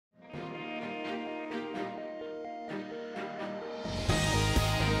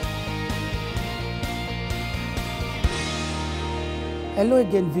Hello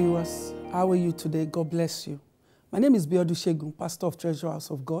again, viewers. How are you today? God bless you. My name is Biodun Segun, pastor of Treasure House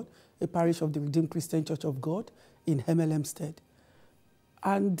of God, a parish of the Redeemed Christian Church of God in Hemel-Hempstead.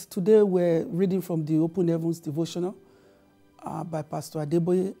 And today we're reading from the Open Heavens Devotional by Pastor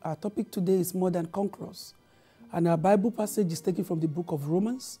Adeboye. Our topic today is More Than Conquerors. And our Bible passage is taken from the book of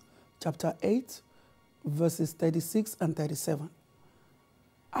Romans, chapter 8, verses 36 and 37.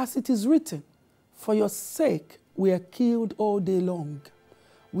 As it is written, "For your sake we are killed all day long.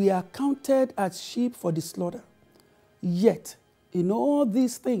 We are counted as sheep for the slaughter. Yet, in all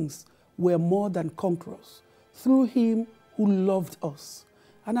these things, we are more than conquerors, through him who loved us."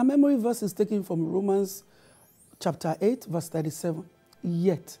 And our memory verse is taken from Romans chapter 8, verse 37.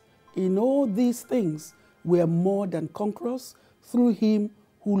 Yet, in all these things, we are more than conquerors, through him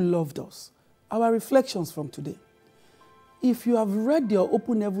who loved us. Our reflections from today. If you have read your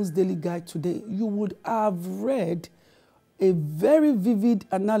Open Heavens Daily Guide today, you would have read a very vivid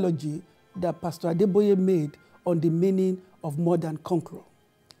analogy that Pastor Adeboye made on the meaning of more than conqueror.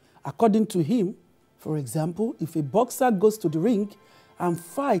 According to him, for example, if a boxer goes to the ring and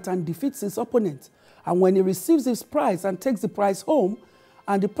fights and defeats his opponent, and when he receives his prize and takes the prize home,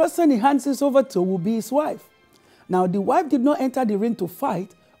 and the person he hands it over to will be his wife. Now, the wife did not enter the ring to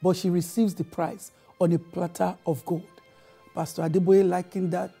fight, but she receives the prize on a platter of gold. Pastor Adeboye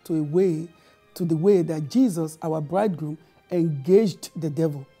likened that to the way that Jesus, our bridegroom, engaged the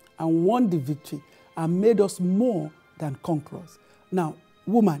devil and won the victory and made us more than conquerors. Now,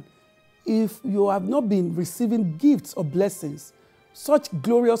 woman, if you have not been receiving gifts or blessings, such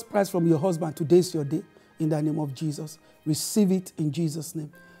glorious prize from your husband, today is your day. In the name of Jesus, receive it in Jesus'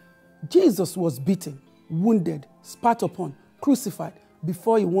 name. Jesus was beaten, wounded, spat upon, crucified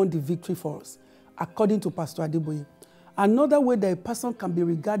before he won the victory for us, according to Pastor Adeboye. Another way that a person can be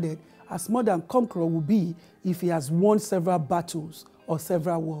regarded as more than conqueror will be if he has won several battles or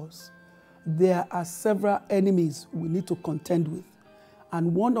several wars. There are several enemies we need to contend with,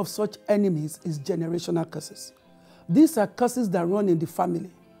 and one of such enemies is generational curses. These are curses that run in the family.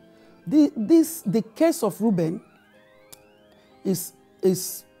 The case of Reuben is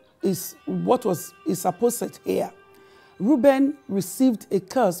what is supposed here. Reuben received a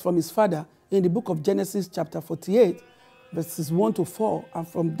curse from his father in the book of Genesis chapter 48, verses 1 to 4. And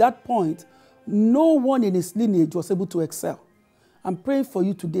from that point, no one in his lineage was able to excel. I'm praying for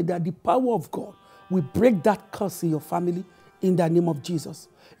you today that the power of God will break that curse in your family in the name of Jesus.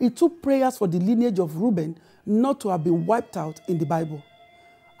 It took prayers for the lineage of Reuben not to have been wiped out in the Bible.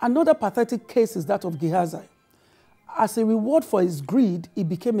 Another pathetic case is that of Gehazi. As a reward for his greed, he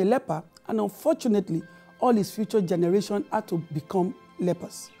became a leper, and unfortunately, all his future generation had to become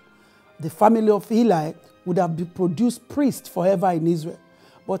lepers. The family of Eli would have produced priests forever in Israel,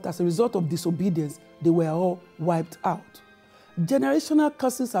 but as a result of disobedience, they were all wiped out. Generational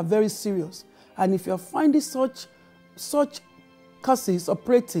curses are very serious, and if you're finding such curses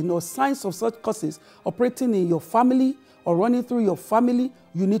operating or signs of such curses operating in your family or running through your family,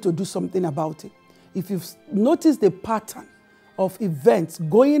 you need to do something about it. If you've noticed the pattern of events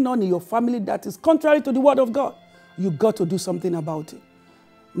going on in your family that is contrary to the word of God, you got to do something about it.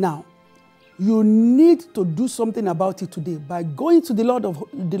 Now, you need to do something about it today by going to the Lord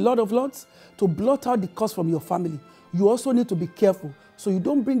of Lords to blot out the curse from your family. You also need to be careful so you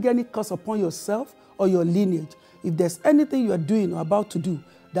don't bring any curse upon yourself or your lineage. If there's anything you are doing or about to do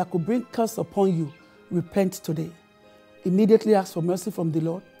that could bring curse upon you, repent today. Immediately ask for mercy from the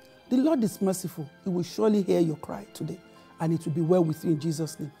Lord. The Lord is merciful. He will surely hear your cry today, and it will be well with you in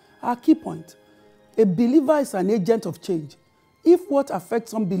Jesus' name. Our key point: a believer is an agent of change. If what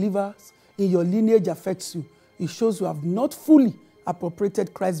affects unbelievers in your lineage affects you, it shows you have not fully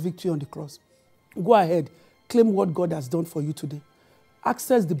appropriated Christ's victory on the cross. Go ahead, claim what God has done for you today.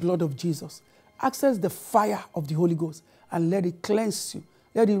 Access the blood of Jesus. Access the fire of the Holy Ghost and let it cleanse you.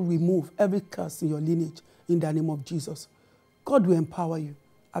 Let it remove every curse in your lineage in the name of Jesus. God will empower you.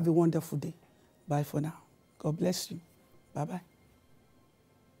 Have a wonderful day. Bye for now. God bless you. Bye-bye.